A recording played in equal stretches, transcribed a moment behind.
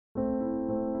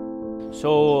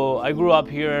So I grew up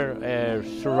here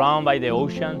surrounded by the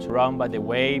ocean, surrounded by the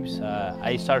waves.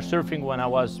 I started surfing when I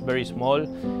was very small,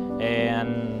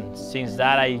 and since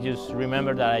that I just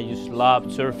remember that I just loved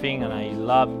surfing and I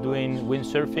loved doing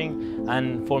windsurfing.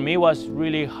 And for me it was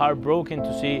really heartbroken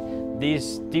to see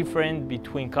this difference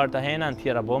between Cartagena and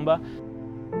Tierra Bomba.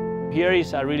 Here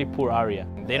is a really poor area.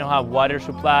 They don't have water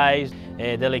supplies,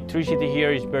 the electricity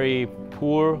here is very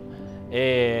poor.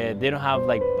 They don't have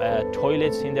like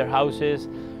toilets in their houses,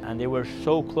 and they were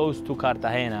so close to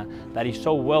Cartagena that is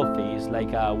so wealthy. It's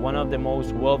like one of the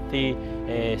most wealthy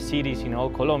cities in all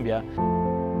Colombia.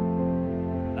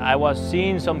 I was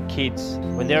seeing some kids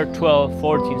when they're 12,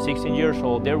 14, 16 years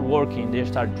old, they're working, they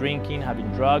start drinking, having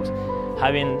drugs,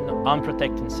 having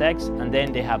unprotected sex, and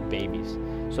then they have babies.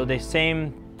 So the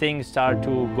same things start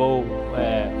to go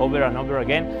over and over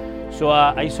again. So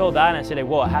I saw that and I said, like,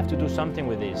 whoa, I have to do something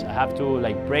with this. I have to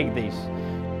like break this.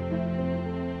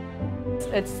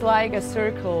 It's like a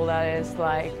circle that is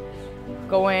like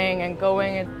going and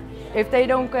going. If they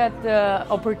don't get the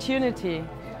opportunity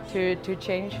to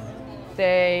change,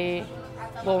 they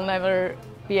will never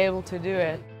be able to do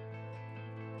it.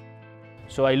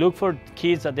 So I look for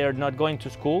kids that they're not going to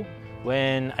school.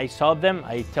 When I saw them,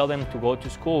 I tell them to go to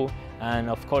school.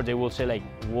 And of course they will say like,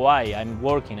 why? I'm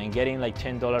working, I'm getting like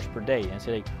 $10 per day. And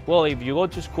say like, well, if you go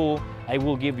to school, I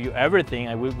will give you everything.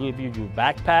 I will give you your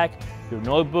backpack, your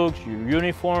notebooks, your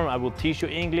uniform. I will teach you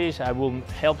English. I will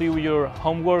help you with your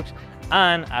homeworks,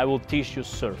 and I will teach you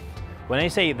surf. When I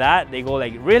say that, they go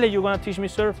like, really, you're gonna teach me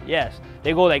surf? Yes.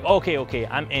 They go like, okay,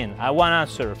 I'm in. I wanna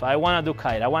surf, I wanna do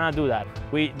kite, I wanna do that.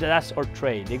 That's our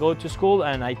trade. They go to school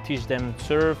and I teach them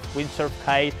surf, windsurf,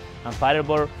 kite, and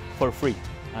paddleboard for free.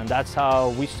 And that's how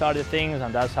we started things,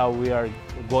 and that's how we are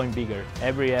going bigger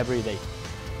every day.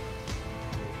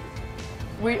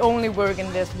 We only work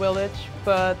in this village,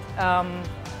 but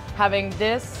having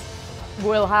this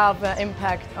will have an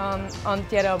impact on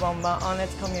Tierra Bomba, on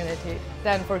its community,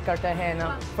 then for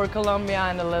Cartagena, for Colombia,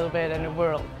 and a little bit in the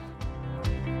world.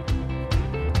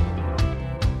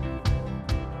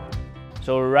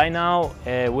 So right now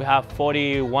we have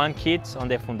 41 kids on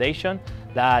the foundation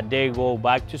that they go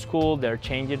back to school, they're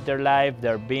changing their life,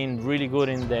 they're being really good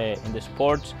in the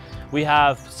sports. We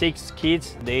have 6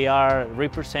 kids, they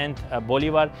represent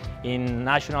Bolivar in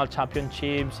national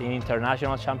championships, in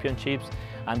international championships,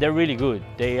 and they're really good.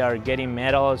 They are getting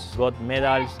medals, got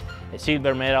medals,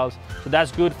 silver medals. So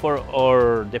that's good for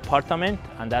our department,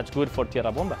 and that's good for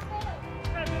Tierra Bomba.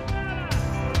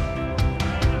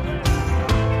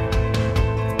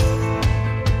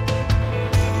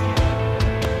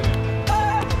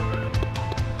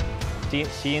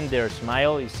 Seeing their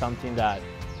smile is something that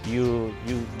you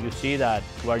see that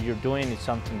what you're doing is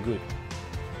something good.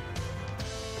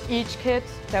 Each kid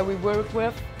that we work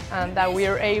with and that we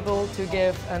are able to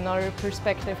give another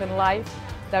perspective in life,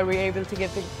 that we're able to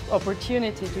give the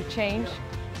opportunity to change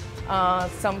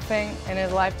something in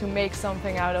his life, to make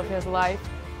something out of his life,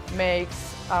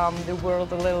 makes the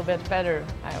world a little bit better,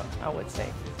 I would say.